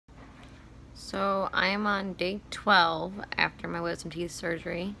So I am on day 12 after my wisdom teeth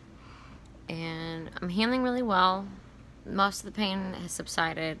surgery, and I'm healing really well. Most of the pain has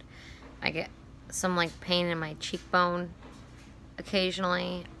subsided. I get some pain in my cheekbone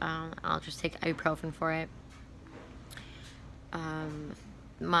occasionally. I'll just take ibuprofen for it.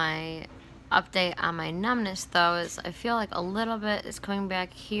 My update on my numbness though is I feel like a little bit is coming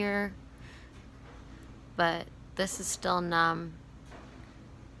back here, but this is still numb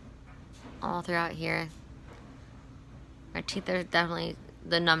all throughout here. My teeth are definitely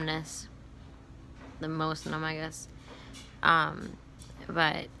the numbness, the most numb, I guess.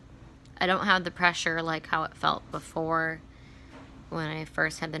 But I don't have the pressure like how it felt before. When I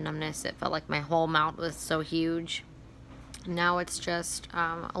first had the numbness, it felt like my whole mouth was so huge. Now it's just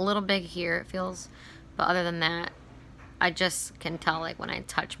a little big here, it feels. But other than that, I just can tell like when I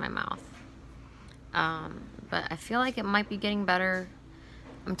touch my mouth. But I feel like it might be getting better.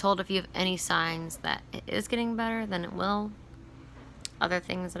 I'm told if you have any signs that it is getting better, then it will. Other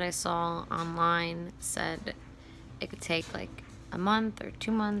things that I saw online said it could take like a month or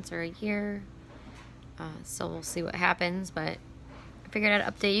 2 months or a year. So we'll see what happens, but I figured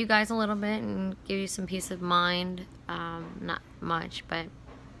I'd update you guys a little bit and give you some peace of mind. Not much, but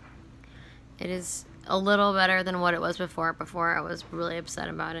it is a little better than what it was before. Before I was really upset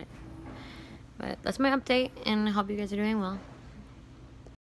about it. But that's my update, and I hope you guys are doing well.